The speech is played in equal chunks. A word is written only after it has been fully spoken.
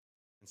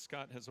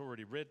Scott has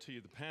already read to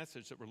you the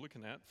passage that we're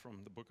looking at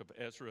from the book of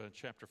Ezra,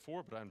 chapter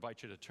 4, but I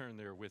invite you to turn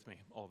there with me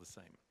all the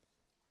same.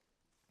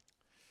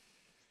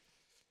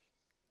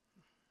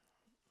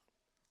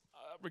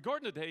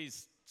 Regarding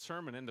today's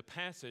sermon and the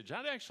passage,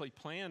 I'd actually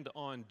planned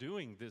on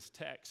doing this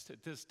text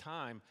at this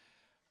time.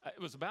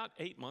 It was about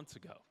 8 months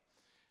ago.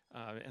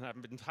 And I've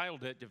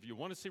entitled it, If You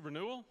Want to See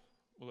Renewal,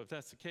 well, if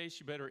that's the case,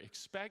 you better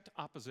expect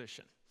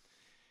opposition.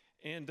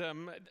 And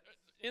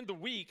in the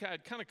week,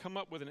 I'd kind of come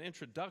up with an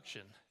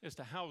introduction as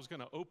to how I was going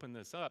to open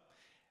this up.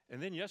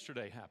 And then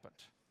yesterday happened.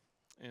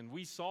 And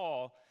we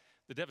saw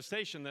the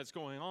devastation that's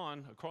going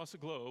on across the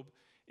globe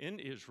in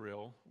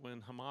Israel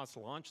when Hamas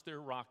launched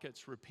their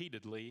rockets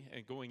repeatedly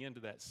and going into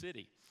that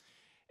city.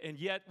 And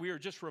yet we are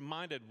just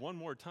reminded one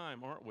more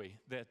time, aren't we,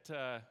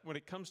 that when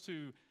it comes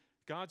to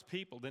God's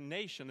people, the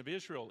nation of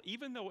Israel,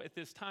 even though at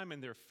this time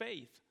in their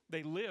faith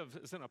they live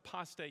as an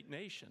apostate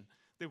nation,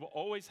 they will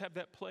always have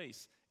that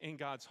place in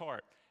God's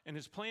heart. And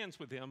his plans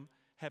with them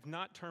have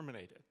not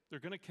terminated. They're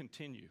going to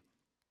continue.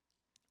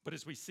 But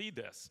as we see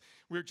this,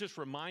 we're just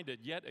reminded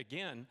yet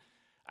again,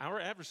 our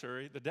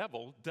adversary, the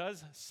devil,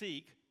 does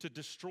seek to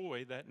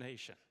destroy that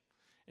nation.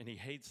 And he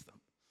hates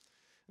them.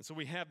 And so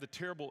we have the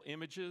terrible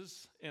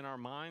images in our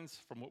minds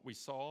from what we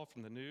saw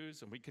from the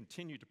news, and we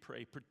continue to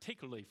pray,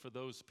 particularly for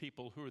those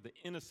people who are the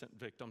innocent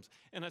victims.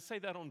 And I say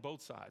that on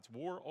both sides.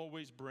 War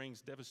always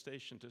brings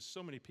devastation to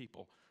so many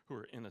people who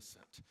are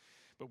innocent.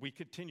 But we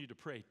continue to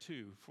pray,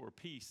 too, for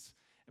peace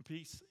and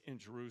peace in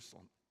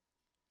Jerusalem.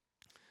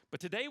 But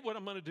today what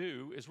I'm going to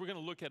do is we're going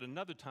to look at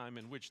another time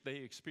in which they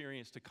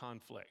experienced a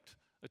conflict,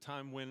 a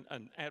time when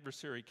an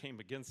adversary came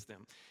against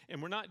them.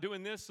 And we're not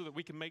doing this so that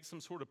we can make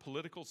some sort of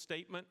political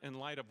statement in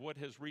light of what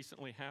has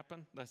recently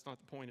happened. That's not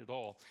the point at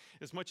all.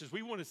 As much as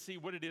we want to see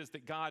what it is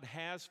that God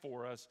has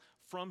for us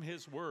from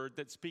his word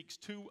that speaks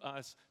to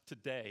us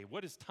today.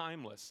 What is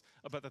timeless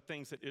about the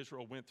things that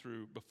Israel went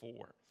through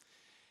before?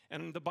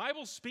 And the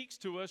Bible speaks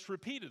to us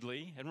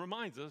repeatedly and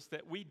reminds us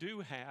that we do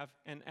have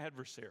an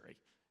adversary.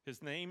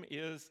 His name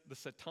is the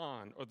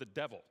Satan, or the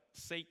devil,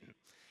 Satan.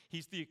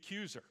 He's the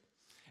accuser.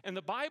 And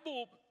the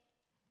Bible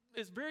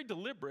is very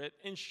deliberate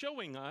in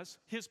showing us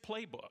his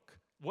playbook.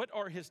 What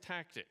are his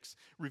tactics?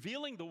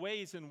 Revealing the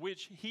ways in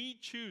which he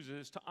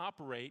chooses to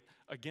operate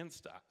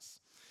against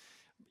us.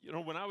 You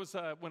know, when I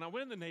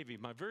went in the Navy,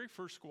 my very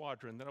first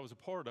squadron that I was a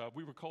part of,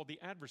 we were called the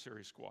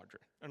adversary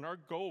squadron. And our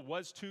goal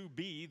was to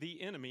be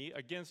the enemy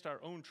against our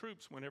own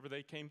troops whenever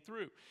they came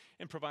through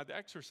and provide the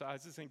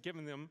exercises and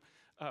giving them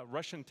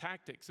Russian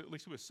tactics, at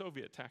least it was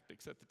Soviet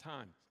tactics at the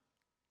time.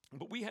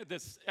 But we had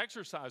this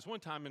exercise one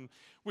time in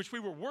which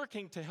we were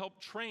working to help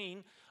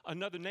train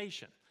another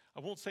nation. I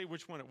won't say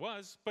which one it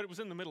was, but it was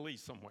in the Middle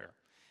East somewhere.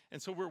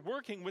 And so we're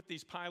working with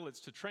these pilots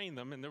to train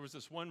them, and there was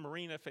this one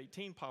Marine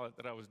F-18 pilot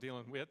that I was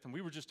dealing with, and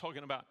we were just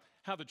talking about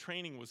how the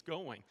training was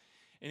going.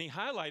 And he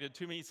highlighted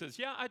to me, he says,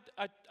 yeah,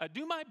 I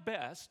do my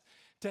best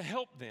to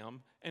help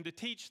them and to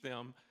teach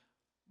them,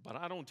 but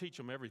I don't teach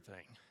them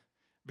everything.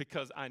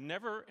 Because I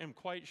never am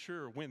quite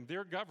sure when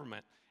their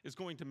government is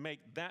going to make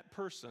that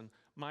person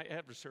my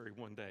adversary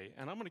one day.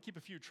 And I'm going to keep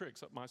a few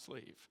tricks up my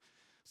sleeve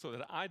so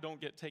that I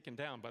don't get taken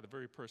down by the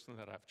very person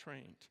that I've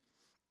trained.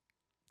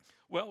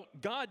 Well,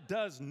 God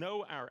does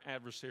know our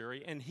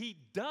adversary, and he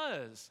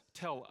does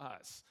tell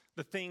us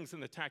the things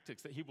and the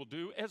tactics that he will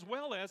do, as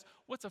well as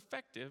what's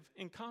effective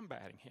in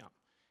combating him.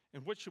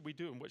 And what should we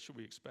do and what should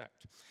we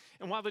expect?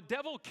 And while the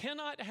devil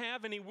cannot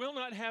have and he will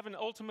not have an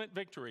ultimate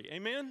victory,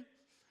 amen?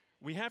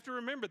 We have to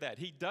remember that.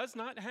 He does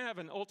not have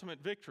an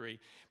ultimate victory,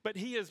 but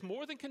he is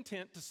more than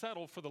content to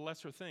settle for the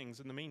lesser things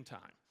in the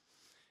meantime.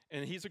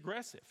 And he's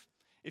aggressive.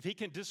 If he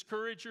can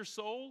discourage your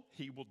soul,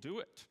 he will do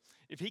it.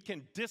 If he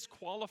can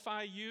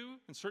disqualify you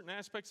in certain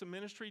aspects of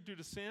ministry due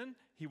to sin,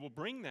 he will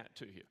bring that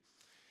to you.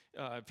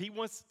 If he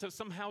wants to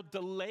somehow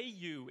delay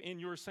you in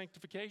your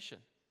sanctification,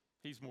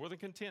 he's more than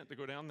content to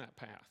go down that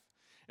path.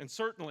 And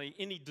certainly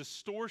any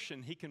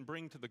distortion he can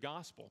bring to the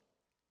gospel,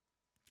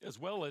 as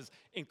well as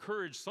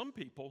encourage some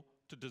people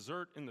to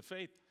desert in the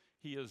faith,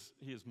 he is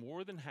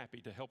more than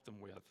happy to help them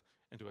with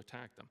and to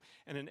attack them.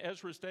 And in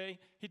Ezra's day,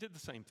 he did the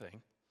same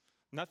thing.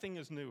 Nothing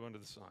is new under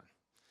the sun.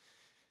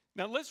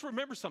 Now let's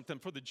remember something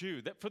for the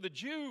Jew, that for the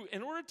Jew,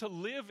 in order to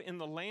live in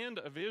the land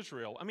of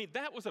Israel, I mean,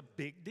 that was a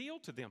big deal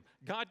to them.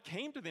 God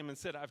came to them and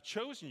said, I've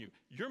chosen you.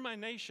 You're my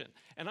nation,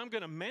 and I'm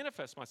going to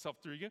manifest myself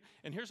through you,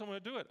 and here's how I'm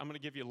going to do it. I'm going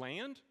to give you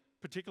land,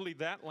 particularly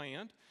that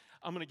land.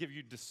 I'm going to give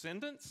you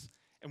descendants.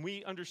 And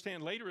we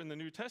understand later in the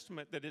New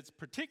Testament that it's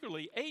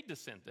particularly a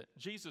descendant,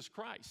 Jesus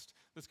Christ,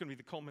 that's going to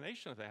be the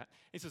culmination of that.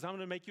 He says, I'm going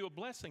to make you a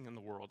blessing in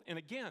the world. And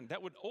again,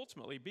 that would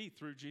ultimately be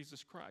through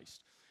Jesus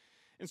Christ.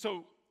 And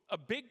so a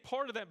big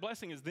part of that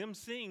blessing is them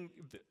seeing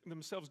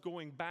themselves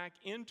going back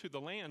into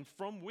the land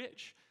from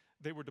which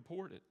they were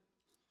deported.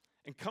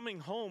 And coming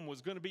home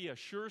was going to be a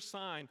sure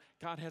sign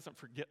God hasn't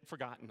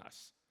forgotten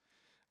us.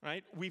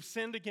 Right? We've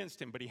sinned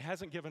against him, but he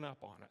hasn't given up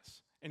on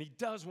us. And he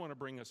does want to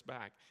bring us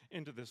back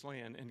into this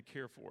land and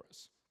care for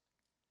us.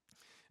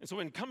 And so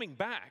in coming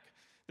back,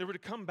 they were to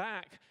come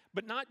back,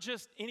 but not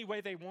just any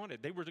way they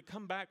wanted. They were to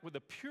come back with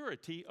a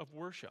purity of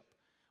worship.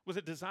 with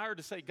a desire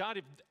to say,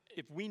 God,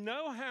 if we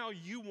know how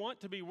you want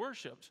to be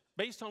worshiped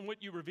based on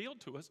what you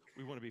revealed to us,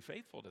 we want to be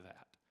faithful to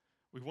that.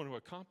 We want to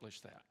accomplish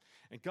that.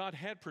 And God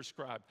had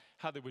prescribed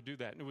how they would do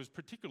that. And it was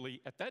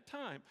particularly at that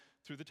time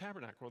through the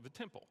tabernacle or the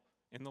temple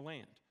in the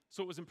land.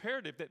 So it was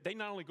imperative that they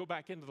not only go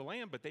back into the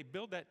land, but they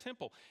build that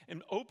temple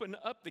and open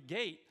up the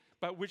gate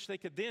by which they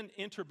could then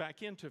enter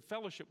back into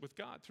fellowship with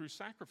God through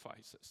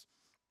sacrifices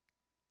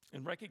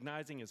and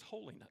recognizing his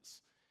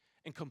holiness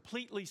and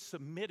completely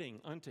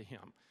submitting unto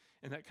him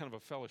in that kind of a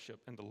fellowship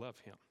and to love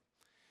him.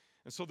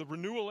 And so the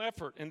renewal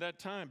effort in that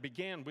time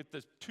began with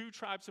the two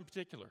tribes in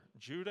particular,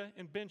 Judah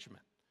and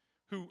Benjamin,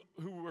 who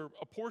were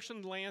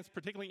apportioned lands,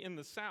 particularly in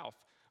the south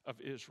of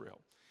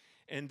Israel.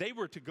 And they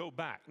were to go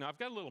back. Now, I've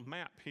got a little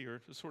map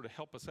here to sort of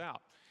help us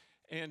out.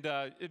 And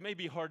it may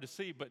be hard to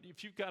see, but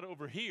if you've got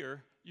over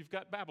here, you've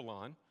got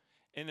Babylon.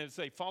 And as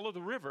they follow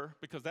the river,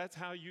 because that's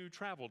how you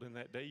traveled in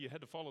that day, you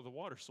had to follow the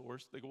water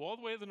source. They go all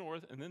the way to the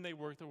north, and then they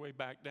work their way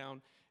back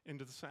down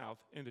into the south,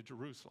 into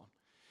Jerusalem.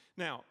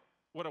 Now,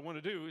 what I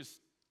want to do is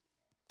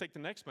take the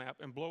next map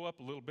and blow up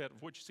a little bit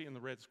of what you see in the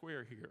red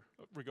square here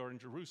regarding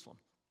Jerusalem.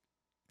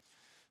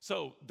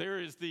 So there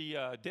is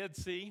the Dead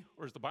Sea,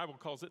 or as the Bible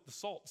calls it, the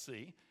Salt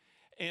Sea.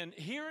 And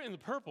here in the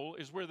purple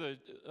is where the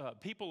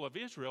people of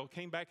Israel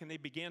came back and they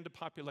began to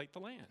populate the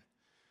land.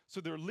 So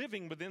they're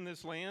living within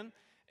this land,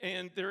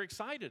 and they're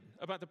excited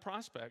about the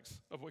prospects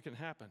of what can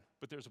happen.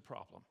 But there's a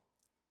problem.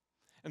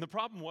 And the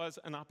problem was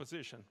an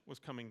opposition was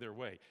coming their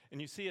way. And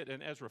you see it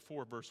in Ezra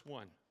 4, verse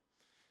 1.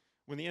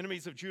 When the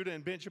enemies of Judah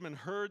and Benjamin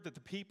heard that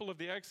the people of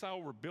the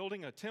exile were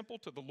building a temple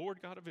to the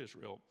Lord God of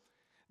Israel,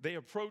 they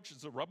approached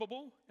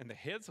Zerubbabel and the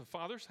heads of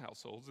fathers'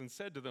 households and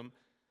said to them,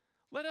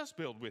 "Let us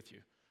build with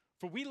you,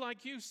 for we,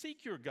 like you,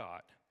 seek your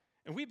God.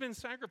 And we've been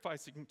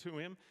sacrificing to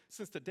him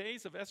since the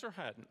days of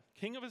Esarhaddon,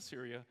 king of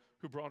Assyria,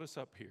 who brought us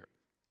up here."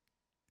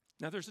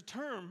 Now, there's a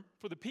term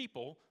for the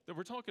people that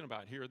we're talking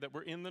about here that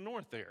were in the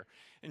north there.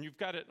 And you've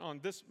got it on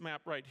this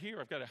map right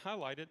here. I've got it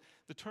highlighted.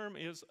 The term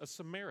is a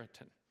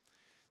Samaritan.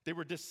 They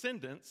were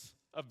descendants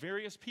of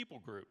various people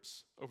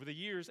groups over the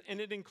years, and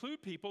it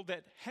included people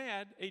that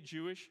had a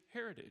Jewish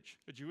heritage,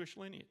 a Jewish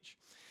lineage.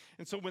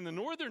 And so when the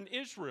northern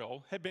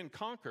Israel had been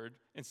conquered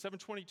in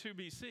 722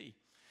 BC,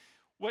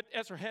 what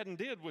Esarhaddon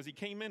did was he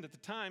came in at the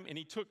time and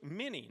he took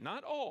many,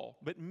 not all,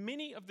 but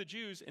many of the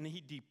Jews, and he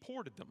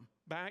deported them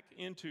back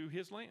into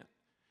his land.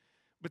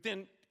 But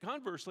then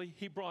conversely,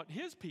 he brought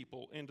his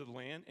people into the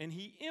land and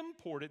he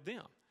imported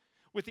them,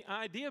 with the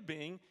idea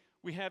being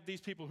we have these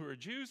people who are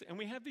Jews and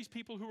we have these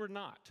people who are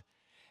not.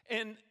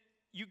 And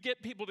you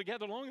get people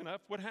together long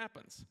enough, what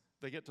happens?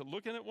 They get to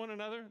looking at one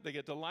another, they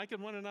get to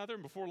liking one another,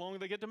 and before long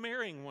they get to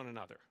marrying one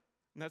another.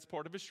 And that's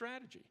part of his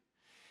strategy.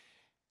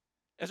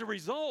 As a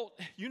result,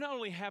 you not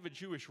only have a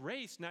Jewish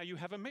race, now you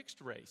have a mixed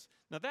race.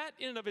 Now that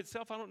in and of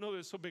itself, I don't know that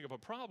it's so big of a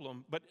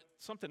problem, but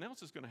something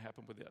else is going to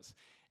happen with this,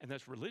 and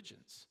that's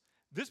religions.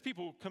 This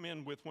people come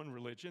in with one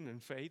religion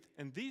and faith,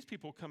 and these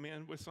people come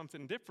in with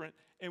something different,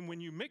 and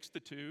when you mix the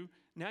two,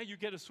 now you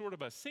get a sort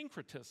of a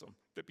syncretism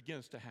that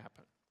begins to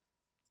happen.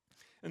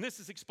 And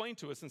this is explained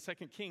to us in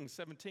 2 Kings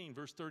 17,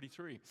 verse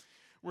 33,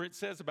 where it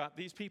says about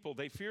these people,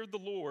 they feared the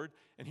Lord,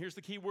 and here's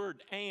the key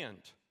word,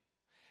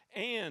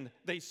 and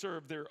they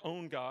served their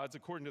own gods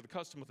according to the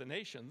custom of the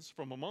nations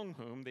from among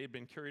whom they had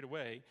been carried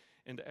away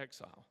into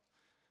exile.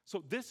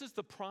 So this is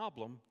the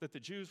problem that the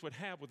Jews would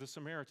have with the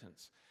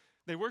Samaritans.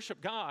 They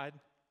worship God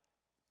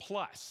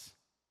plus.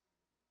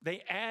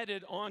 They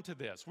added on to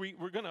this.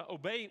 We're going to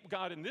obey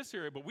God in this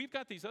area, but we've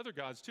got these other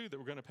gods too that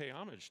we're going to pay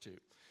homage to.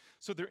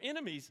 So they're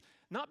enemies,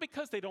 not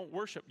because they don't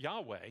worship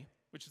Yahweh,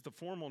 which is the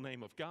formal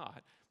name of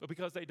God, but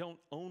because they don't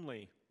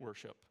only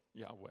worship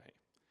Yahweh.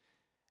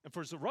 And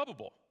for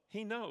Zerubbabel,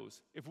 he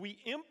knows if we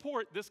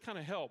import this kind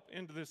of help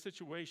into this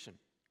situation,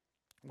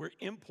 we're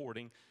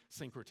importing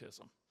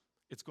syncretism.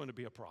 It's going to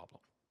be a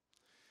problem.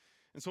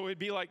 And so it'd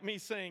be like me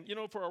saying,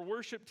 for our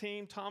worship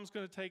team, Tom's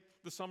going to take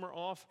the summer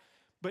off,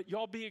 but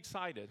y'all be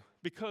excited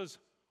because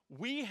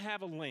we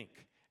have a link,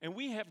 and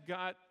we have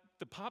got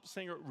the pop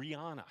singer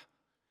Rihanna,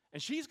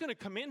 and she's going to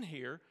come in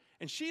here,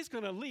 and she's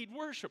going to lead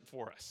worship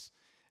for us.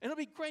 And it'll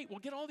be great. We'll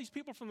get all these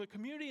people from the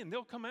community, and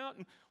they'll come out,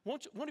 and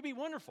won't it be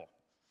wonderful?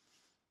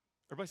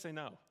 Everybody say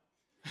no.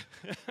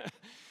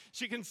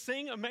 She can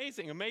sing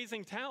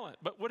amazing talent,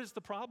 but what is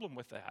the problem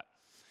with that?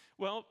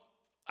 Well,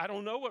 I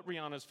don't know what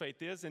Rihanna's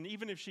faith is, and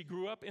even if she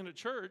grew up in a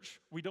church,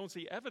 we don't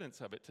see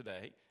evidence of it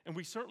today, and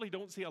we certainly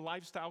don't see a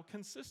lifestyle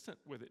consistent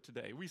with it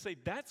today. We say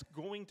that's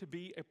going to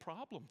be a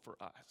problem for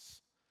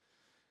us.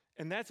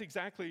 And that's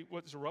exactly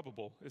what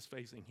Zerubbabel is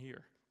facing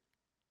here.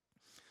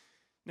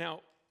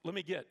 Now, let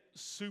me get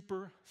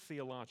super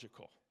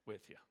theological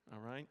with you, all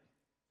right?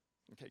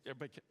 Okay,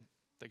 everybody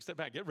take a step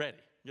back. Get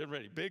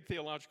ready. Big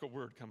theological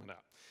word coming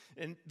up.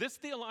 And this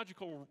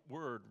theological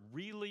word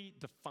really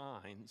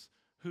defines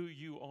who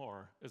you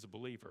are as a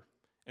believer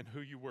and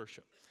who you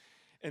worship.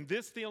 And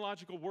this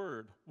theological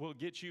word will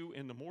get you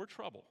into more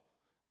trouble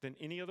than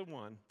any other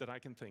one that I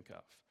can think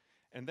of.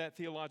 And that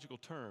theological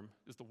term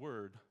is the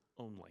word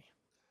only.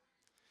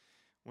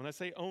 When I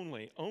say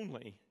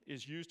only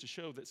is used to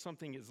show that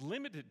something is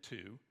limited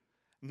to,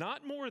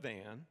 not more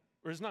than,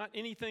 or is not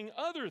anything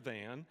other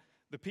than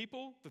the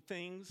people, the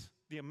things,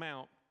 the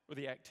amount, or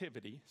the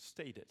activity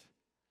stated.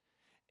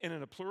 And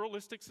in a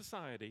pluralistic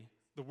society,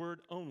 the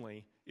word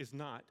only is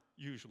not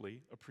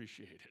usually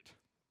appreciated.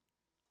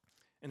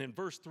 And in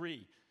verse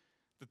 3,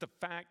 that the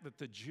fact that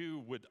the Jew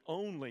would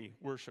only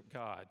worship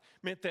God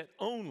meant that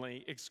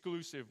only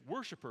exclusive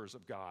worshipers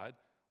of God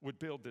would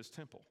build this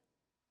temple.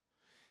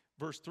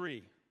 Verse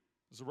 3,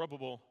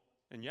 Zerubbabel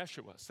and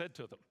Yeshua said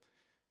to them,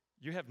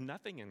 "You have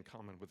nothing in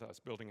common with us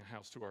building a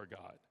house to our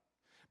God,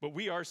 but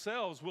we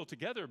ourselves will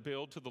together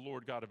build to the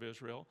Lord God of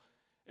Israel,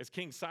 as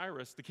King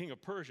Cyrus, the king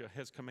of Persia,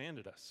 has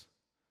commanded us."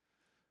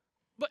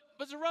 But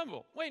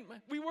Zerubbabel, wait,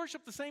 we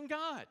worship the same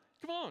God.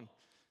 Come on.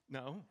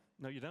 No,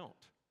 you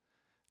don't.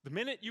 The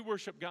minute you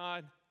worship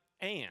God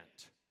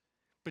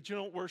but you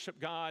don't worship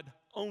God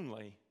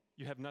only,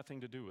 you have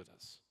nothing to do with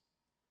us.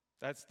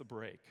 That's the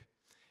break.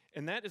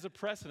 And that is a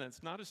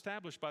precedence not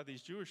established by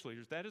these Jewish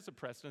leaders. That is a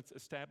precedence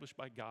established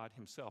by God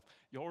himself.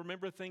 Y'all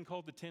remember a thing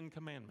called the 10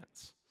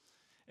 Commandments.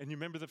 And you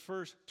remember the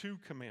first 2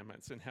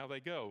 commandments and how they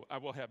go. I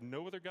will have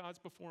no other gods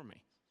before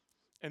me.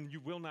 And you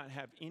will not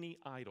have any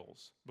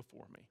idols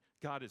before me.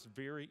 God is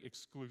very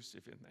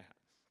exclusive in that.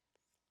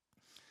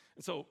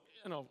 And so,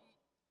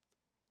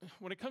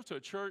 when it comes to a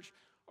church,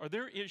 are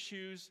there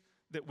issues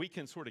that we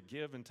can sort of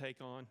give and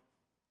take on?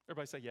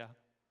 Everybody say, yeah.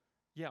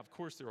 Yeah, of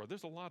course there are.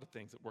 There's a lot of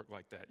things that work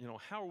like that.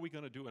 How are we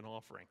going to do an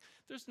offering?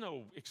 There's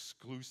no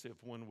exclusive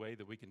one way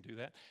that we can do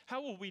that.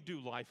 How will we do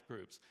life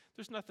groups?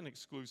 There's nothing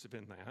exclusive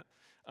in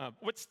that.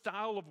 What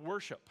style of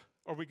worship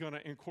are we going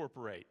to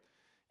incorporate?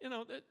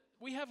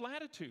 We have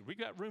latitude. We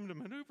got room to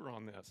maneuver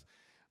on this.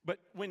 But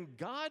when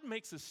God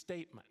makes a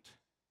statement,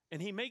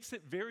 and he makes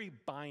it very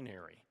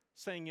binary,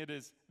 saying it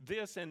is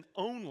this and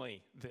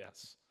only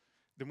this,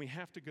 then we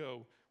have to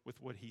go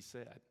with what he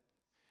said.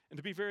 And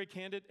to be very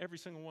candid, every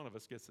single one of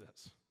us gets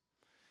this.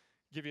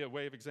 Give you a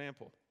way of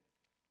example.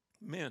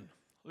 Men,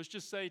 let's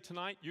just say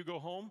tonight you go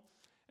home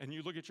and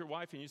you look at your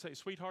wife and you say,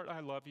 "Sweetheart, I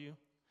love you,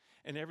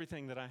 and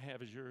everything that I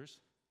have is yours.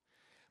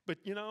 But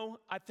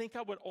I think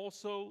I would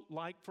also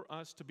like for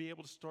us to be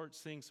able to start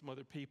seeing some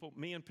other people,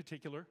 me in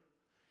particular.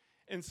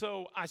 And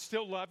so I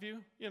still love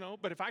you,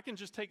 but if I can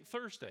just take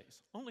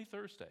Thursdays, only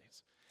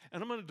Thursdays,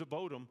 and I'm going to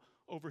devote them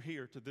over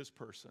here to this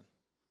person."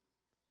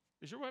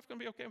 Is your wife going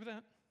to be okay with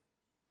that?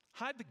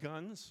 Hide the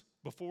guns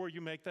before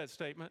you make that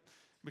statement,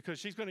 because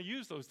she's going to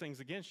use those things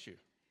against you.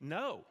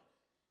 No,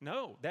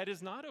 that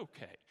is not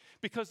okay.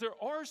 Because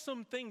there are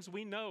some things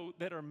we know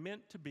that are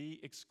meant to be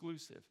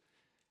exclusive.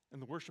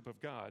 And the worship of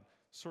God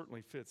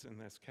certainly fits in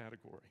this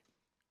category.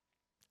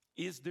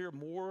 Is there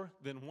more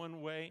than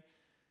one way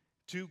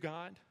to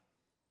God?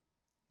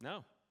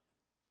 No.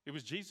 It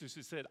was Jesus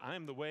who said, "I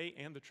am the way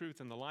and the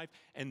truth and the life,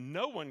 and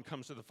no one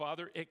comes to the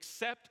Father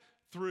except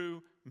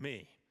through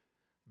me."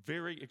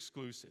 Very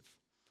exclusive.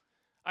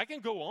 I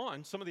can go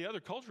on some of the other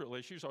cultural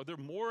issues. Is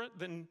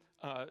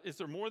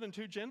there more than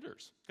 2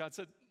 genders? God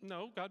said,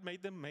 no, God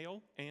made them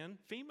male and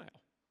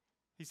female.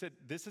 He said,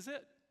 this is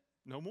it,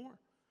 no more.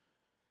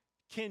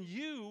 Can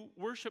you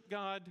worship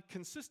God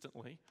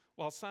consistently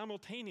while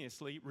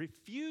simultaneously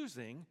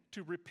refusing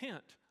to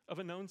repent of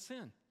a known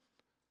sin?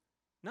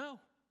 No,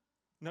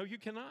 you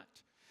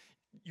cannot.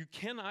 You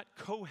cannot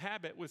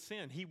cohabit with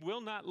sin. He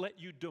will not let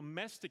you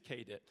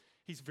domesticate it.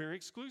 He's very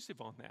exclusive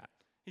on that.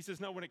 He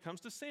says, no, when it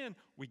comes to sin,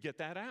 we get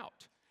that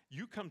out.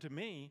 You come to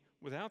me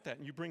without that,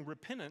 and you bring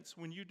repentance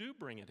when you do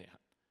bring it in.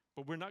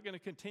 But we're not going to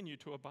continue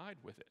to abide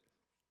with it.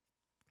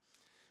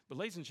 But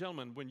ladies and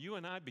gentlemen, when you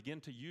and I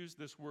begin to use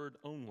this word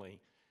only,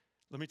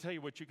 let me tell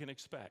you what you can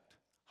expect: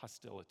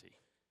 hostility.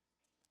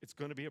 It's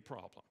going to be a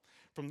problem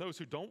from those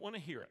who don't want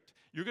to hear it.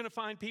 You're going to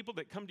find people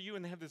that come to you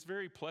and they have this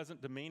very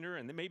pleasant demeanor,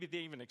 and maybe they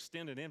even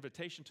extend an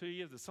invitation to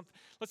you.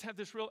 Let's have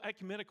this real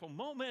ecumenical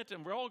moment,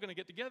 and we're all going to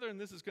get together, and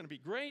this is going to be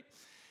great.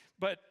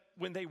 But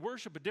when they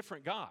worship a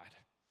different God,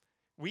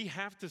 we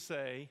have to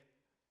say,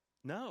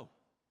 no,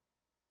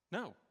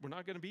 we're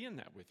not going to be in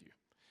that with you.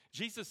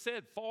 Jesus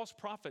said false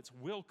prophets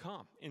will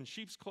come in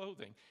sheep's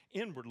clothing,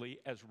 inwardly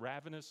as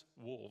ravenous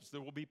wolves.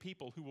 There will be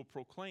people who will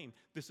proclaim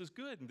this is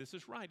good and this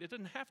is right. It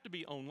doesn't have to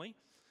be only,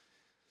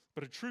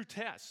 but a true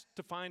test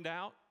to find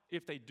out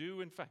if they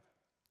do in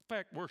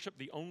fact worship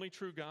the only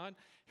true God.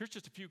 Here's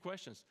just a few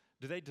questions.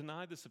 Do they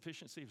deny the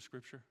sufficiency of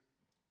Scripture?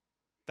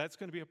 That's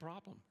going to be a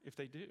problem if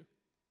they do.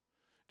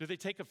 Do they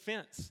take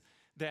offense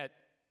that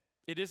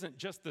it isn't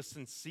just the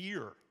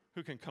sincere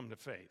who can come to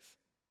faith?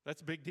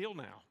 That's a big deal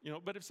now.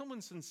 But if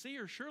someone's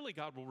sincere, surely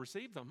God will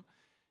receive them.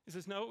 He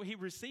says, no, he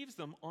receives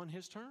them on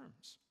his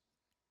terms.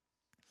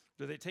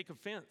 Do they take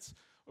offense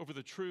over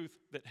the truth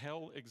that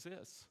hell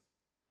exists?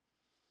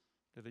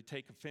 Do they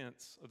take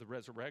offense of the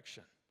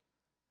resurrection,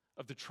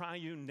 of the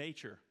triune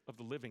nature of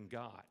the living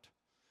God?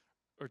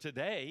 Or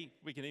today,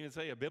 we can even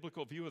say a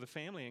biblical view of the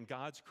family and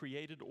God's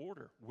created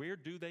order. Where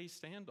do they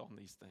stand on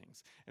these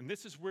things? And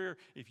this is where,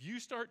 if you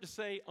start to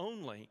say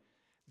only,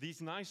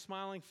 these nice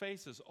smiling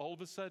faces all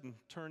of a sudden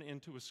turn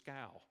into a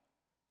scowl,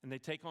 and they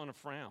take on a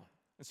frown,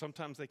 And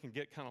sometimes they can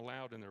get kind of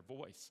loud in their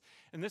voice.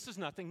 And this is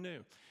nothing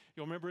new.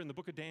 You'll remember in the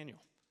book of Daniel,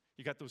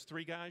 you got those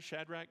three guys,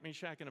 Shadrach,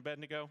 Meshach, and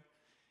Abednego.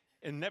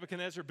 And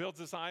Nebuchadnezzar builds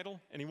this idol,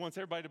 and he wants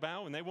everybody to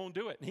bow, and they won't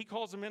do it. And he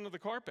calls them into the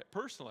carpet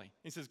personally.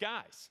 He says,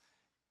 guys,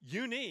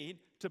 you need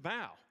to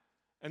bow.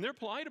 And they're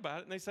polite about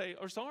it, and they say,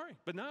 oh, sorry.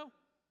 But no,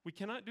 we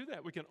cannot do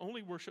that. We can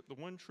only worship the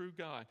one true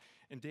God.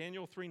 And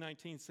Daniel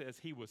 3:19 says,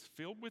 he was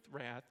filled with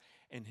wrath,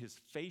 and his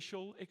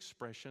facial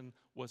expression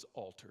was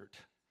altered.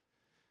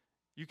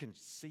 You can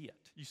see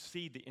it. You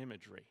see the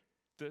imagery.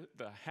 The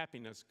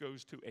happiness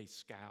goes to a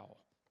scowl.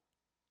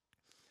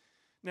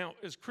 Now,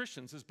 as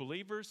Christians, as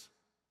believers,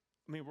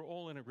 I mean, we're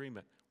all in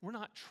agreement. We're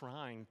not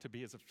trying to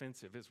be as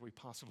offensive as we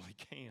possibly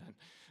can.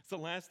 It's the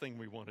last thing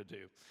we want to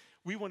do.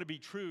 We want to be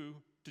true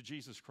to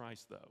Jesus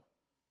Christ, though.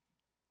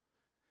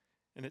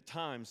 And at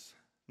times,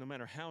 no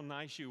matter how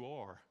nice you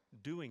are,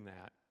 doing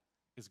that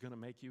is going to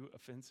make you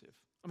offensive.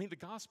 I mean, the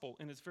gospel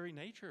in its very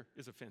nature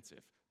is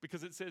offensive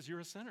because it says you're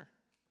a sinner.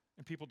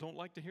 And people don't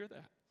like to hear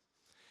that.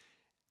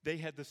 They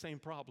had the same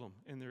problem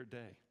in their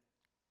day.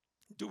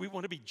 Do we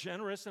want to be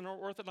generous in our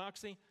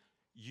orthodoxy?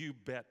 You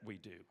bet we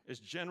do. As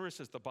generous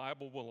as the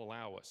Bible will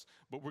allow us.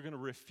 But we're going to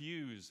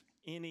refuse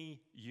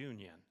any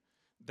union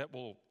that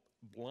will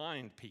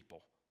blind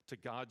people to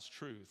God's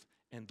truth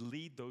and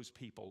lead those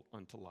people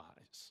unto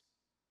lies.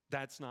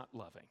 That's not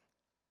loving.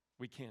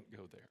 We can't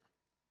go there.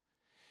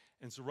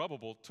 And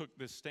Zerubbabel took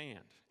this stand,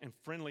 and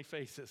friendly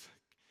faces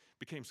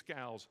became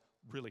scowls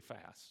really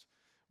fast.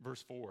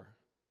 Verse 4,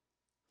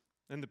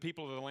 then the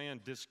people of the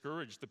land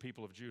discouraged the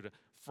people of Judah,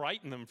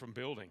 frightened them from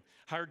building,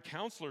 hired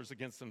counselors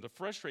against them to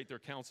frustrate their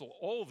counsel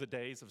all the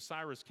days of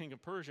Cyrus, king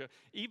of Persia,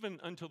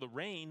 even until the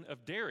reign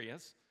of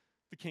Darius,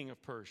 the king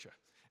of Persia.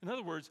 In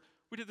other words,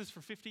 we did this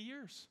for 50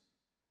 years.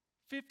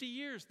 50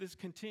 years this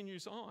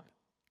continues on.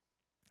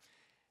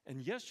 And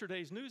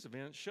yesterday's news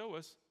events show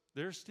us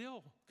they're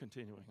still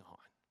continuing on.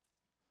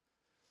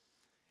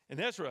 And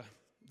Ezra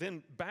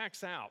then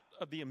backs out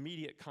of the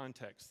immediate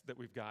context that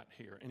we've got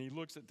here, and he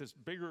looks at this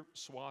bigger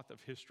swath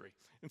of history.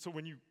 And so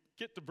when you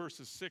get to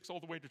verses 6 all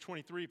the way to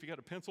 23, if you got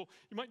a pencil,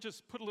 you might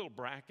just put a little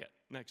bracket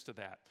next to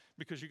that,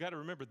 because you got to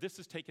remember this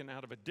is taken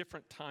out of a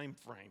different time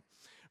frame.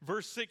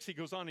 Verse 6, he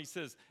goes on, he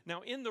says,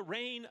 now in the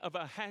reign of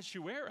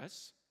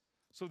Ahasuerus,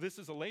 so this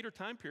is a later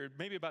time period,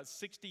 maybe about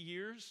 60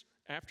 years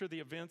after the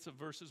events of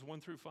verses 1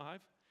 through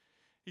 5,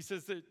 he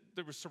says that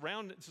there were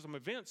some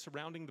events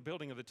surrounding the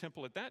building of the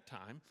temple at that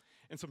time,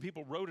 and some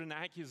people wrote an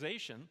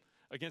accusation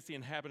against the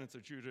inhabitants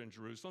of Judah and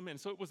Jerusalem, and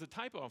so it was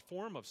a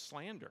form of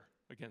slander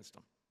against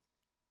them.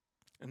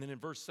 And then in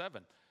verse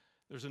 7,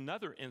 there's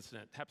another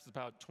incident, happens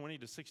about 20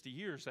 to 60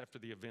 years after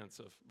the events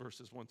of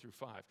verses 1 through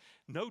 5.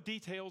 No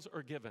details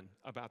are given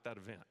about that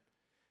event,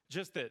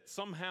 just that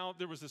somehow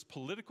there was this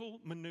political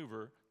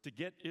maneuver to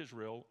get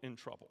Israel in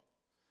trouble.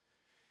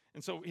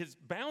 And so his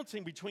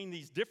bouncing between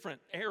these different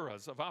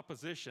eras of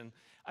opposition,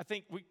 I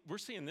think we're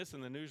seeing this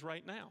in the news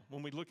right now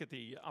when we look at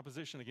the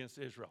opposition against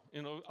Israel.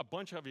 You know, a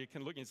bunch of you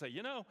can look and say,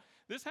 you know,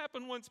 this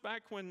happened once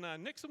back when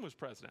Nixon was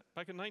president,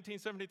 back in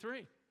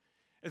 1973.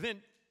 And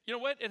then, you know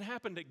what? It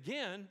happened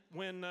again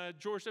when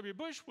George W.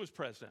 Bush was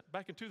president,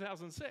 back in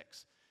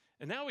 2006.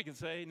 And now we can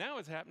say, now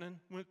it's happening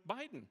when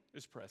Biden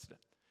is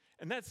president.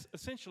 And that's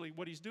essentially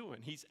what he's doing.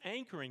 He's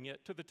anchoring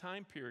it to the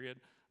time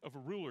period of a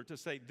ruler to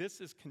say this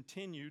has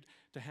continued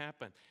to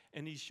happen.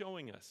 And he's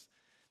showing us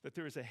that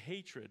there is a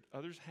hatred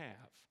others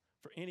have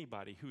for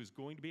anybody who is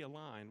going to be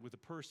aligned with the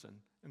person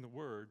and the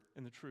word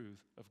and the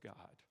truth of God.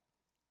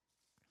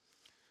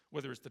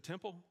 Whether it's the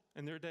temple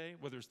in their day,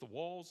 whether it's the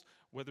walls,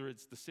 whether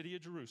it's the city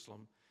of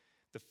Jerusalem,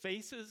 the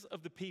faces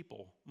of the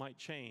people might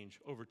change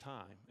over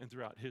time and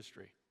throughout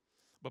history.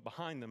 But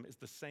behind them is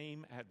the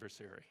same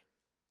adversary.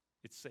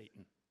 It's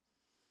Satan,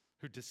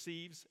 who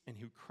deceives and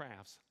who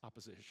crafts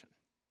opposition.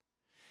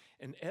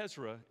 And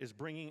Ezra is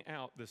bringing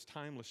out this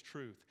timeless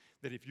truth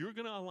that if you're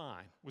going to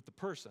align with the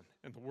person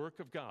and the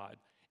work of God,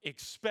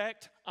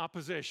 expect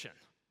opposition.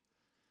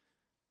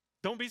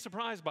 Don't be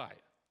surprised by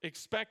it.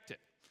 Expect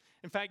it.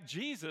 In fact,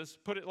 Jesus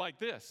put it like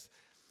this: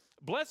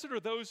 blessed are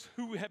those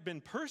who have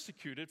been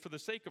persecuted for the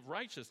sake of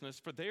righteousness,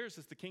 for theirs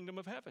is the kingdom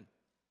of heaven.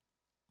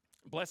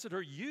 Blessed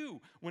are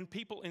you when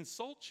people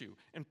insult you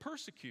and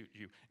persecute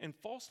you and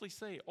falsely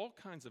say all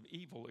kinds of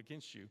evil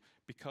against you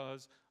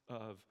because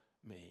of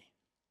me.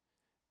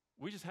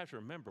 We just have to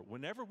remember,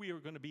 whenever we are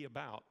going to be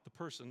about the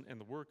person and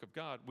the work of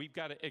God, we've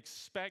got to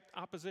expect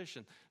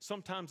opposition.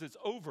 Sometimes it's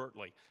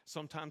overtly.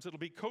 Sometimes it'll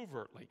be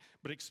covertly.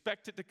 But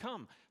expect it to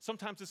come.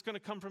 Sometimes it's going to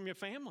come from your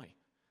family.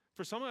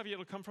 For some of you,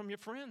 it'll come from your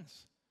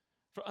friends.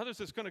 For others,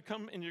 it's going to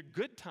come in your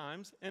good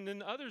times. And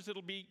then others,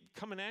 it'll be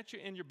coming at you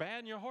in your bad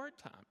and your hard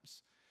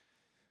times.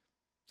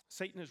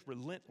 Satan is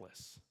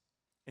relentless,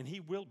 and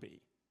he will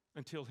be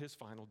until his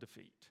final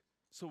defeat.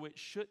 So it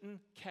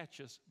shouldn't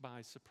catch us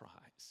by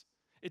surprise.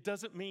 It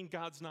doesn't mean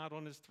God's not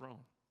on his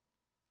throne.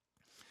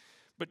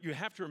 But you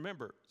have to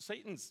remember,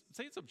 Satan's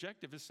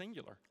objective is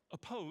singular: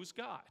 oppose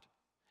God.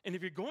 And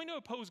if you're going to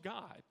oppose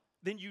God,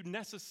 then you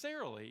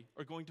necessarily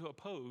are going to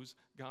oppose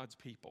God's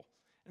people.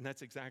 And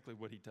that's exactly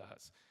what he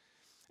does.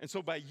 And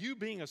so by you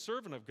being a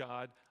servant of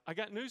God, I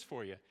got news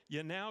for you.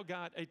 You now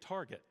got a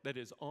target that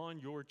is on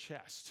your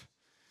chest.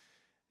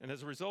 And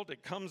as a result,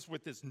 it comes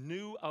with this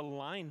new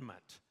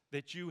alignment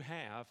that you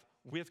have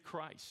with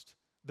Christ.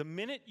 The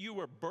minute you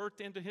were birthed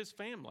into his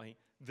family,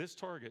 this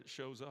target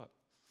shows up.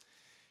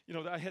 You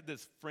know, I had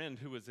this friend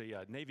who was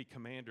a Navy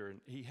commander,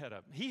 and he had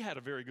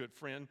a very good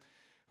friend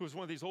who was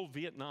one of these old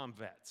Vietnam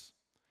vets.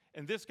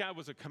 And this guy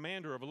was a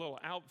commander of a little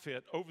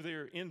outfit over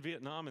there in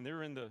Vietnam, and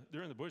they're in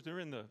the bush, they're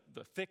in the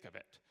thick of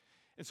it.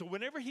 And so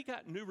whenever he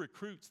got new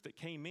recruits that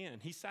came in,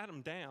 he sat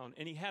them down,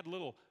 and he had a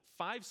little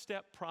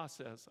 5-step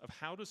process of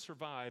how to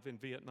survive in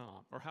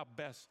Vietnam, or how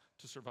best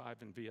to survive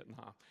in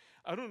Vietnam.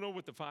 I don't know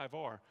what the 5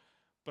 are,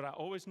 but I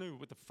always knew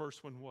what the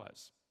first one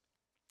was.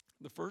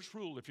 The first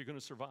rule, if you're going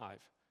to survive,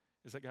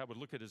 is that guy would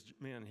look at his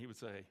men, and he would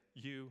say,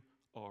 "You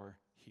are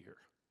here.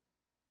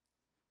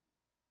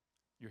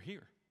 You're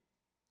here.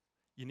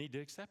 You need to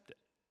accept it.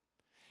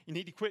 You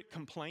need to quit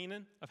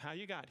complaining of how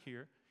you got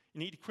here. You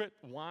need to quit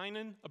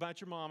whining about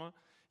your mama.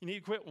 You need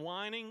to quit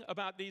whining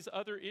about these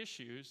other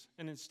issues.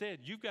 And instead,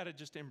 you've got to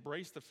just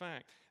embrace the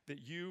fact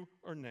that you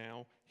are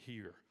now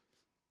here."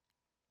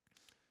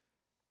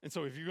 And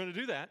so if you're going to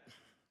do that,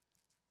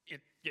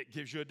 it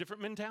gives you a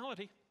different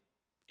mentality.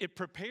 It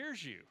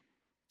prepares you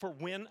for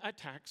when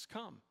attacks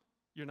come.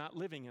 You're not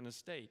living in a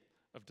state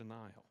of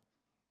denial.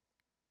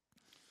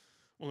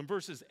 Well, in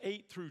verses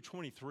 8 through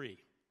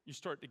 23, you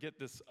start to get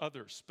this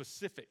other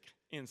specific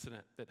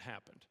incident that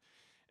happened.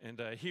 And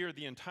here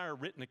the entire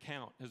written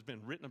account has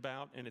been written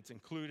about, and it's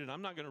included.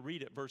 I'm not going to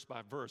read it verse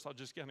by verse. I'll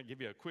just kind of give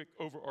you a quick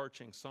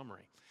overarching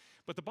summary.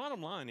 But the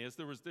bottom line is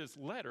there was this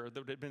letter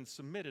that had been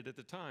submitted at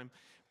the time,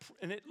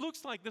 and it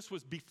looks like this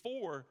was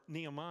before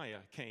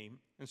Nehemiah came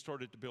and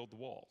started to build the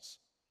walls.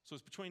 So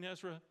it's between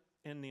Ezra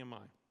and Nehemiah.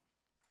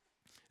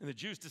 And the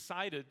Jews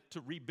decided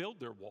to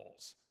rebuild their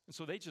walls. And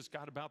so they just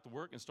got about the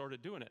work and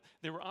started doing it.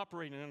 They were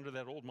operating under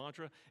that old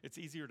mantra, it's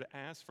easier to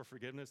ask for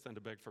forgiveness than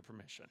to beg for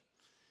permission.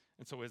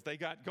 And so as they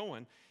got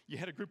going, you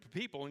had a group of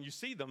people, and you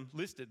see them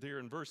listed there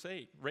in verse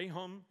 8,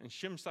 Rahum and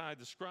Shimshai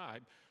the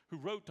scribe, who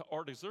wrote to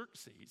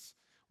Artaxerxes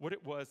what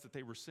it was that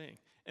they were seeing.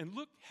 And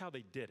look how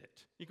they did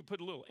it. You can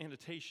put a little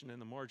annotation in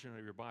the margin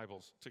of your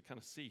Bibles to kind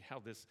of see how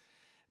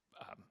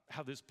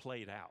this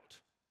played out,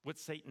 what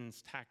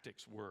Satan's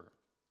tactics were.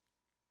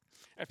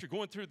 After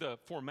going through the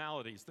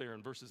formalities there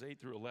in verses 8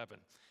 through 11,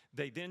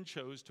 they then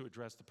chose to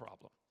address the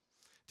problem,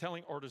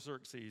 telling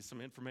Artaxerxes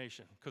some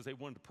information because they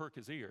wanted to perk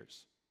his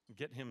ears and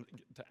get him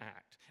to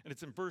act. And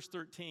it's in verse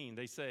 13,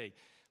 they say,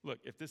 look,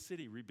 if this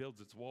city rebuilds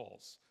its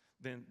walls,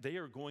 then they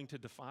are going to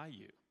defy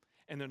you.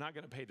 And they're not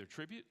going to pay their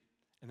tribute,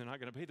 and they're not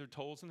going to pay their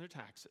tolls and their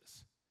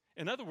taxes.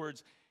 In other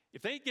words,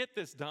 if they get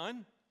this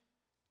done,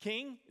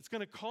 king, it's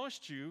going to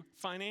cost you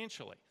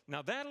financially.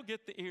 Now, that'll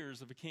get the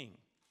ears of a king.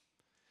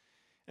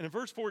 And in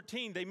verse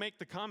 14, they make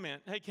the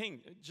comment, hey,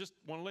 king, just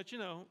want to let you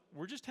know,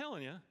 we're just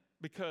telling you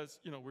because,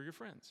 we're your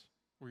friends.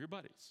 We're your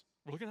buddies.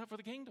 We're looking out for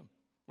the kingdom.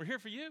 We're here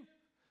for you.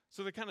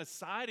 So they're kind of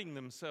siding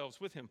themselves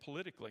with him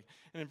politically.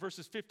 And in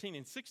verses 15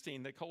 and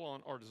 16, they call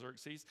on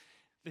Artaxerxes.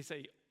 They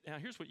say, now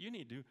here's what you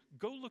need to do.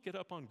 Go look it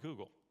up on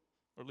Google,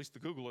 or at least the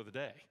Google of the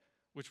day,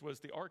 which was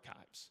the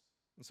archives.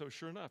 And so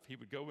sure enough, he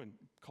would go and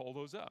call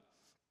those up.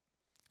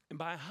 And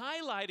by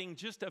highlighting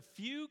just a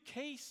few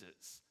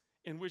cases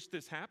in which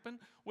this happened,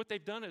 what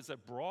they've done is a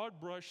broad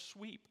brush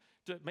sweep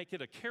to make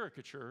it a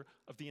caricature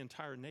of the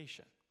entire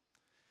nation.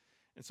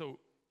 And so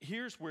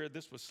here's where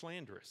this was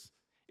slanderous.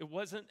 It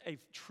wasn't a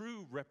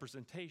true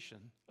representation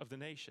of the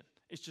nation.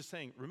 It's just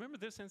saying, remember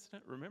this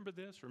incident, remember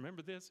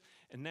this,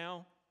 and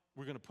now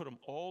we're going to put them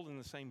all in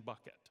the same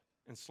bucket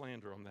and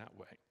slander them that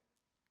way.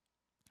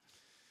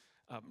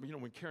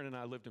 When Karen and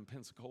I lived in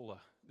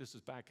Pensacola, this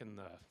is back in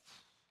the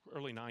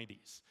early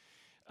 90s,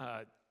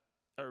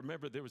 I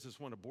remember there was this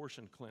one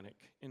abortion clinic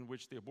in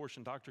which the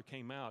abortion doctor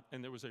came out,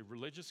 and there was a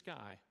religious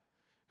guy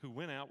who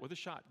went out with a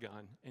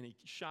shotgun, and he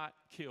shot,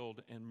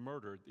 killed, and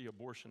murdered the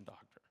abortion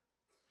doctor.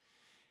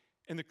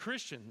 And the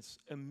Christians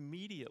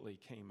immediately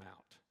came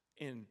out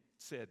and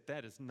said,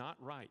 that is not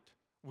right.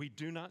 We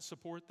do not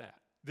support that.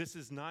 This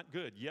is not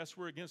good. Yes,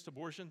 we're against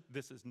abortion.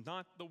 This is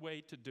not the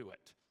way to do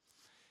it.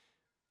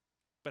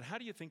 But how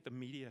do you think the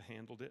media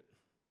handled it?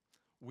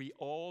 We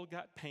all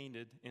got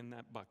painted in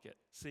that bucket.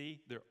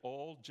 See, they're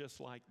all just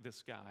like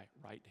this guy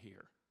right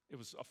here. It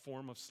was a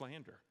form of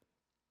slander.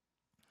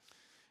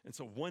 And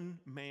so one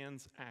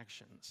man's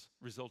actions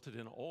resulted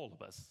in all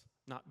of us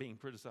not being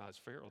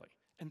criticized fairly.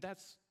 And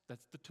that's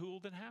the tool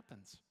that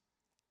happens.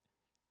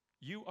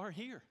 You are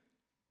here.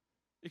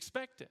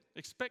 Expect it.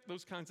 Expect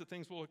those kinds of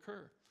things will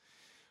occur.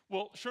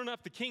 Well, sure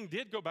enough, the king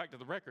did go back to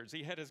the records.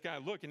 He had his guy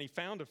look, and he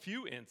found a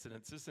few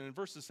incidences. And in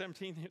verses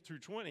 17 through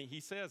 20, he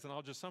says, and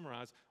I'll just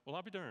summarize, well,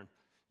 I'll be darned.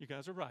 You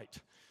guys are right.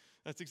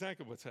 That's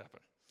exactly what's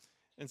happened.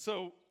 And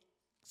so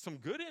some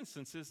good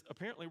instances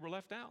apparently were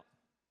left out.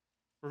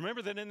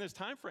 Remember that in this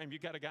time frame, you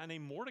got a guy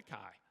named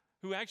Mordecai,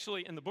 who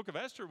actually, in the book of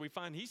Esther, we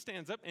find he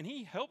stands up and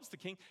he helps the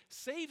king,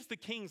 saves the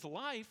king's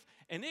life,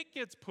 and it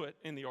gets put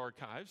in the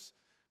archives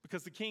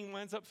because the king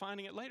winds up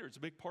finding it later. It's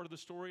a big part of the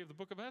story of the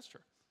book of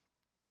Esther.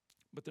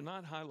 but they're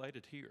not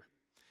highlighted here.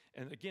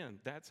 And again,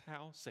 that's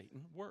how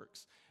Satan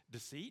works.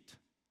 Deceit,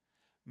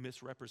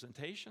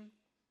 misrepresentation,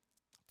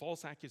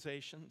 false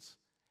accusations,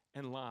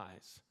 and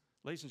lies.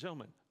 Ladies and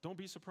gentlemen, don't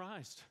be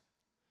surprised.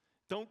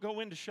 Don't go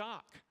into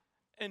shock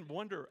and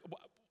wonder,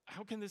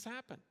 how can this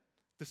happen?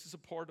 This is a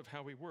part of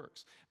how he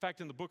works. In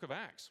fact, in the book of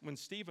Acts, when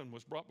Stephen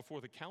was brought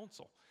before the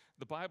council,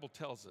 the Bible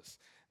tells us,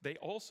 they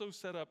also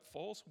set up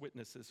false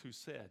witnesses who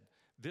said,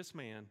 this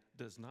man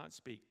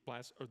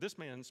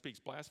speaks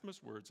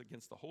blasphemous words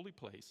against the holy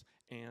place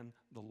and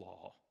the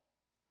law.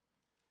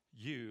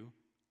 You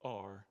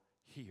are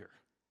here.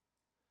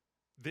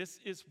 This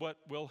is what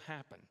will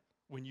happen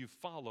when you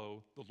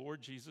follow the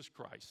Lord Jesus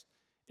Christ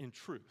in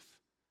truth.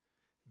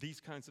 These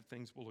kinds of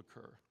things will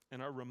occur.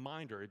 And our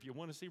reminder, if you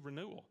want to see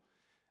renewal,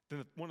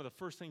 then one of the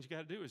first things you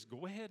got to do is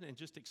go ahead and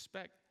just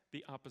expect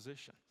the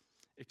opposition.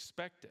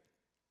 Expect it.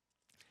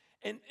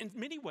 And in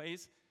many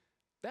ways,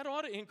 that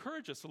ought to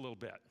encourage us a little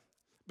bit.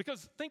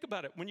 Because think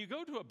about it, when you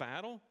go to a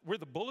battle where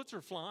the bullets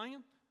are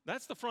flying,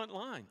 that's the front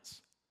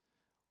lines.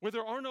 Where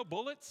there are no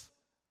bullets,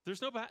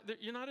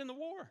 you're not in the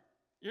war.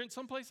 You're in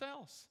someplace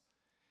else.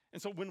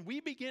 And so when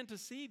we begin to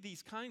see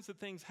these kinds of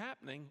things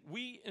happening,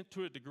 we,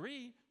 to a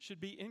degree, should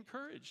be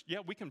encouraged. Yeah,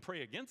 we can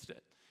pray against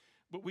it,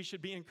 but we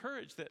should be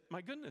encouraged that,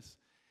 my goodness,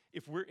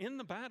 if we're in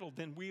the battle,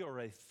 then we are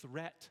a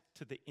threat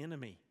to the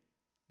enemy.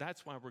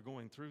 That's why we're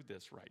going through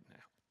this right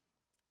now.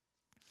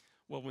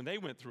 Well, when they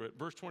went through it,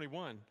 verse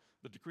 21,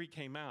 the decree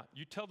came out.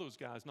 You tell those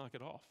guys, knock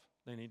it off.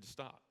 They need to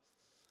stop.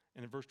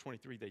 And in verse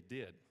 23, they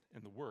did,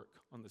 and the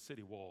work on the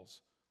city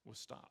walls was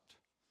stopped.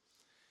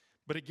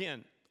 But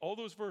again, all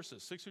those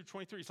verses, 6 through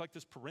 23, it's like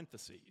this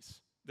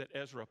parentheses that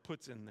Ezra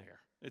puts in there.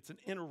 It's an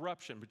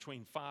interruption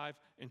between 5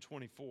 and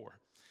 24.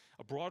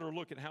 A broader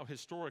look at how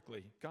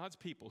historically God's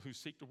people who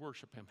seek to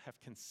worship him have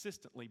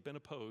consistently been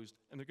opposed,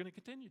 and they're going to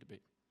continue to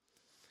be.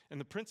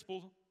 And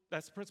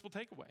that's the principal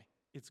takeaway.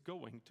 It's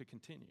going to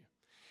continue.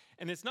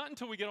 And it's not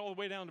until we get all the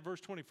way down to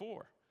verse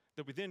 24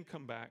 that we then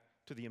come back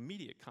to the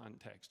immediate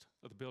context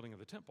of the building of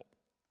the temple,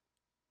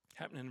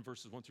 happening in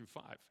verses 1 through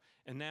 5.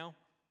 And now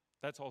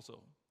that's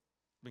also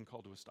been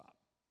called to a stop.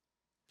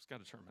 It's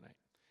got to terminate.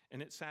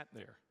 And it sat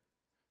there.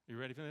 Are you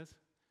ready for this?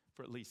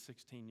 For at least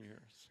 16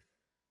 years.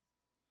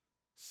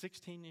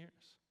 16 years.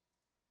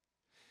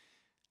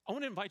 I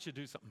want to invite you to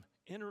do something.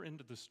 Enter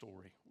into the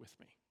story with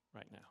me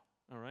right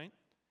now, all right?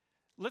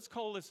 Let's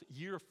call this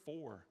year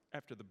 4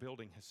 after the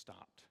building has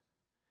stopped.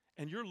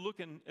 And you're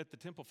looking at the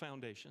temple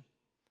foundation,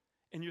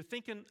 and you're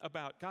thinking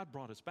about God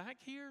brought us back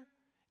here,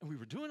 and we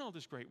were doing all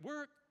this great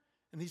work,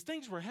 and these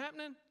things were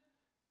happening,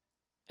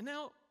 and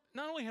now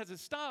not only has it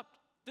stopped,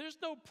 there's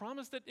no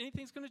promise that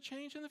anything's going to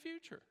change in the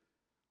future.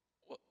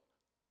 What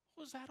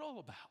was that all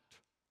about?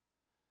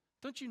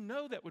 Don't you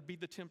know that would be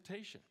the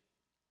temptation?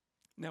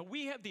 Now,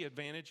 we have the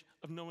advantage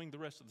of knowing the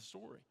rest of the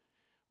story.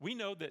 We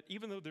know that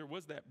even though there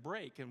was that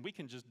break, and we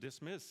can just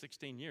dismiss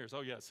 16 years,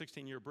 oh yeah,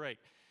 16-year break,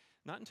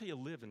 not until you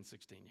live in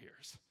 16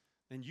 years,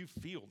 then you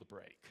feel the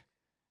break.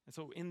 And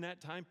so in that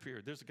time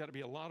period, there's got to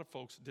be a lot of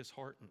folks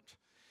disheartened.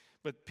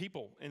 But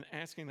people, in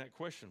asking that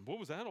question, what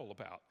was that all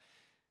about?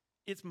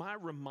 It's my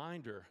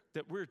reminder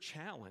that we're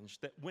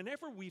challenged that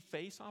whenever we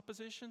face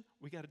opposition,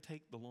 we got to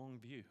take the long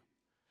view.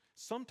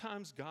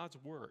 Sometimes God's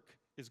work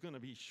is going to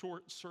be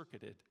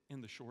short-circuited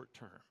in the short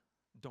term.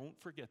 Don't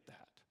forget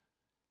that.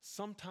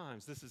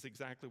 Sometimes this is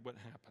exactly what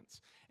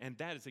happens. And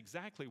that is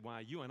exactly why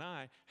you and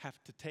I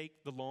have to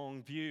take the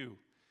long view,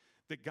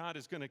 that God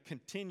is going to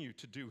continue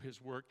to do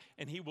his work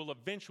and he will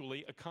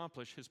eventually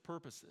accomplish his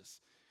purposes.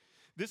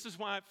 This is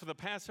why for the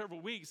past several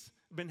weeks,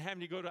 I've been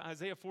having to go to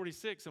Isaiah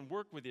 46 and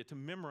work with you to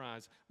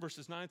memorize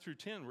verses 9 through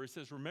 10, where it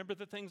says, remember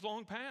the things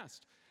long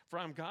past, for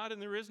I'm God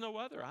and there is no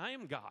other. I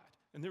am God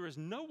and there is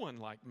no one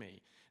like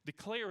me,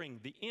 declaring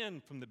the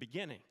end from the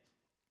beginning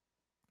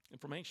and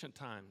from ancient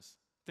times,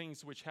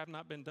 things which have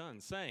not been done,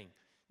 saying,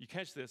 you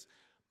catch this,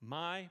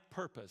 my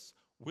purpose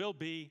will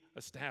be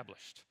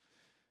established,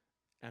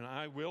 and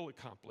I will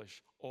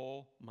accomplish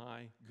all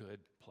my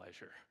good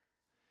pleasure.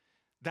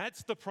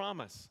 That's the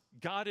promise.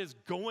 God is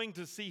going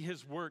to see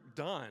his work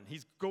done.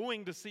 He's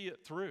going to see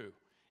it through,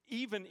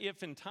 even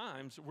if in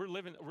times we're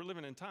living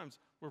in times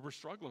where we're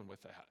struggling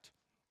with that.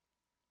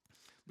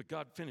 But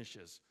God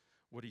finishes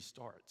what he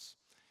starts.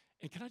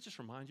 And can I just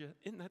remind you,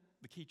 isn't that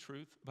the key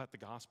truth about the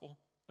gospel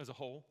as a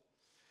whole?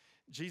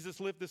 Jesus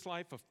lived this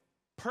life of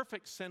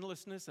perfect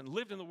sinlessness and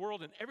lived in the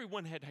world, and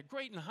everyone had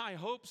great and high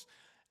hopes,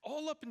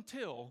 all up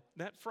until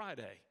that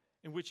Friday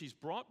in which he's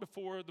brought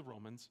before the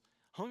Romans,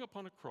 hung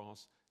upon a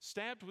cross,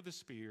 stabbed with a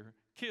spear,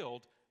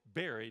 killed,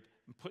 buried,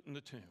 and put in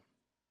the tomb.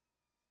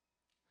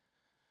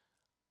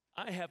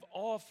 I have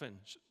often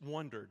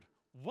wondered,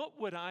 what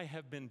would I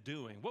have been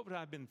doing? What would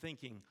I have been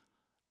thinking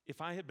if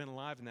I had been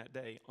alive in that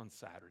day on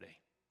Saturday,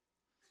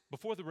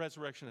 before the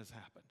resurrection has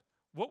happened?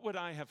 What would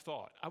I have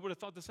thought? I would have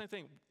thought the same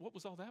thing. What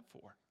was all that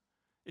for?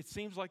 It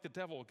seems like the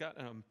devil got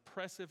an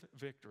impressive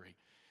victory.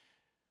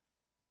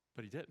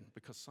 But he didn't,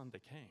 because Sunday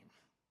came.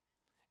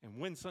 And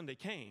when Sunday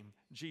came,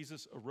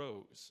 Jesus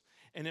arose.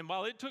 And then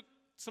while it took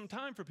some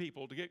time for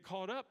people to get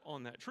caught up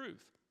on that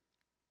truth,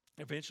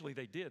 Eventually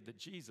they did, that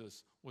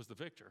Jesus was the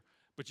victor.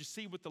 But you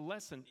see what the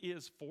lesson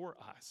is for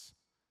us.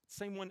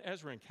 Same one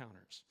Ezra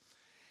encounters.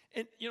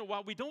 And,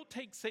 while we don't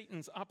take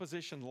Satan's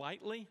opposition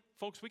lightly,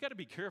 folks, we got to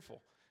be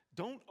careful.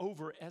 Don't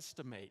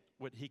overestimate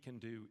what he can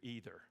do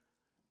either.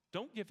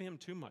 Don't give him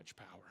too much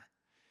power.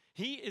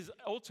 He is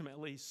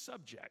ultimately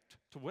subject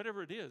to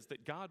whatever it is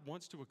that God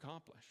wants to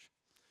accomplish.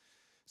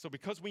 So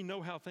because we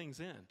know how things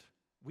end,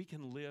 we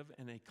can live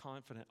in a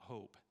confident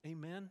hope.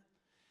 Amen?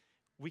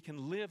 We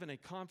can live in a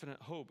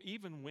confident hope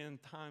even when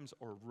times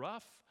are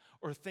rough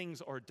or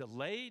things are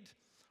delayed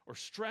or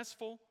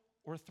stressful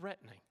or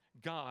threatening.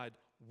 God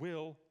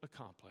will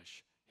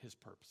accomplish his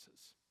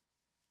purposes.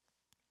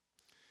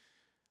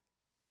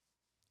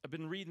 I've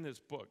been reading this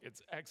book.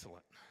 It's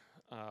excellent,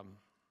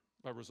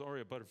 by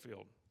Rosaria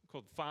Butterfield,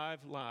 called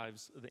 5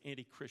 Lives of the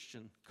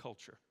Anti-Christian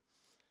Culture.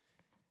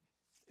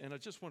 And I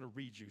just want to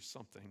read you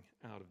something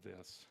out of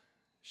this.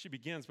 She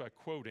begins by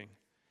quoting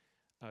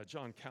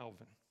John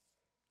Calvin.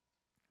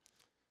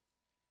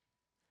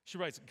 She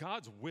writes,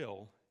 God's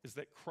will is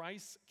that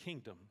Christ's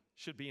kingdom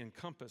should be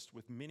encompassed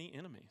with many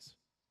enemies,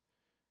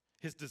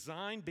 his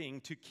design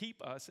being to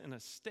keep us in a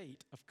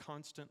state of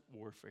constant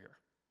warfare.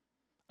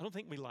 I don't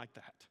think we like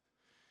that,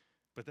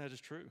 but that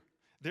is true.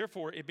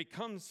 Therefore, it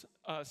becomes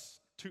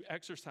us to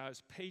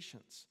exercise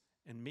patience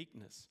and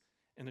meekness,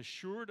 and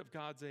assured of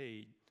God's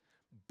aid,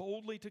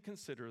 boldly to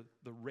consider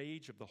the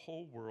rage of the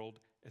whole world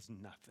as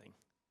nothing.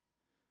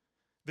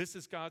 This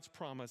is God's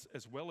promise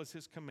as well as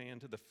his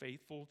command to the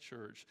faithful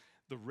church.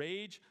 The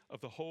rage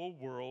of the whole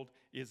world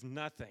is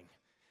nothing.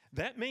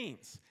 That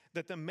means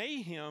that the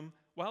mayhem,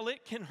 while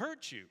it can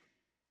hurt you,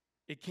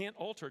 it can't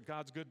alter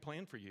God's good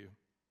plan for you.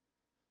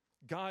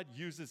 God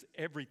uses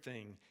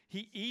everything.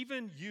 He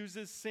even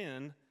uses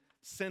sin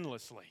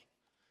sinlessly.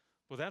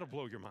 Well, that'll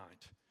blow your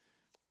mind.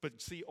 But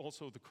see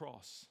also the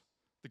cross,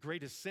 the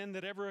greatest sin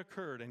that ever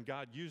occurred, and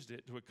God used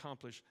it to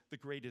accomplish the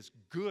greatest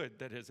good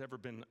that has ever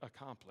been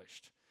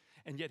accomplished.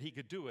 And yet he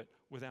could do it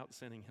without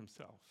sinning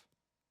himself.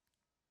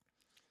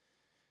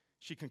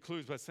 She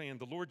concludes by saying,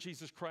 the Lord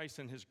Jesus Christ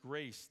and his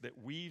grace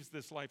that weaves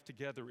this life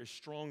together is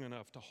strong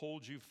enough to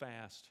hold you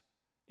fast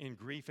in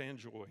grief and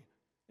joy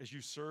as you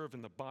serve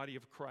in the body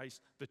of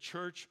Christ, the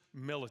church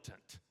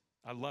militant.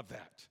 I love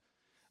that.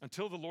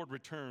 Until the Lord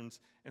returns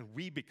and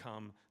we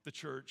become the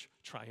church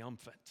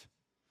triumphant.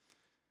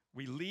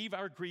 We leave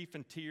our grief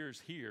and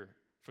tears here,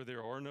 for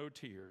there are no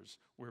tears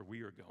where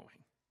we are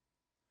going.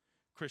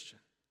 Christian,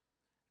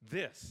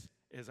 this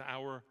is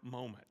our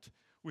moment.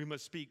 We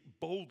must speak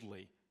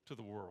boldly to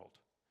the world,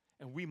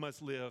 and we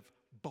must live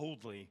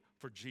boldly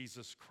for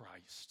Jesus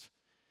Christ.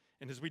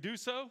 And as we do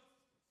so,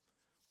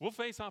 we'll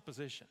face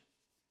opposition.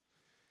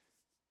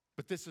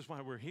 But this is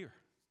why we're here.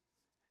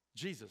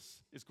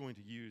 Jesus is going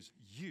to use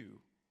you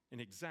in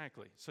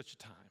exactly such a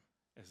time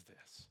as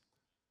this.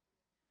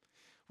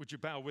 Would you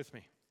bow with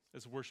me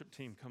as the worship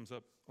team comes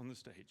up on the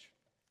stage?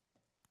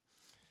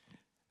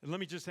 And let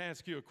me just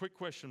ask you a quick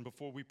question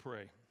before we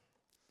pray.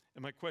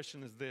 And my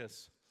question is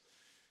this.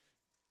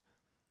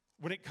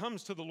 When it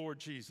comes to the Lord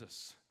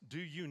Jesus, do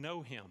you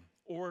know him,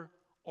 or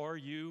are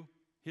you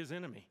his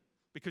enemy?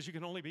 Because you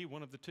can only be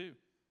one of the two.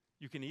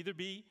 You can either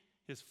be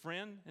his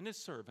friend and his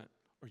servant,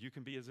 or you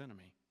can be his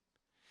enemy.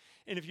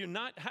 And if you're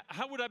not,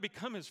 how would I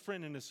become his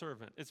friend and his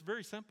servant? It's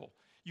very simple.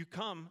 You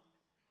come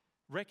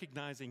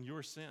recognizing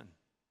your sin,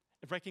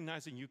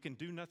 recognizing you can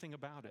do nothing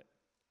about it,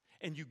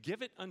 and you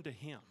give it unto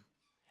him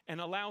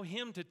and allow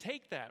him to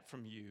take that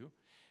from you,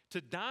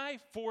 to die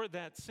for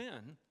that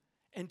sin,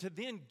 and to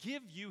then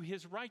give you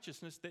his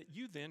righteousness that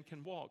you then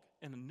can walk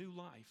in a new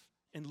life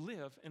and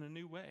live in a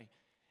new way.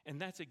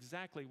 And that's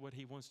exactly what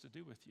he wants to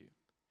do with you.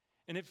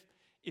 And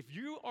if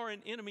you are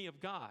an enemy of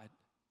God,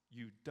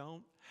 you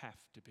don't have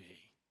to be.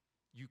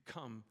 You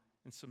come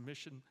in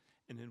submission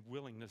and in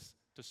willingness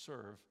to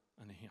serve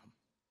unto him.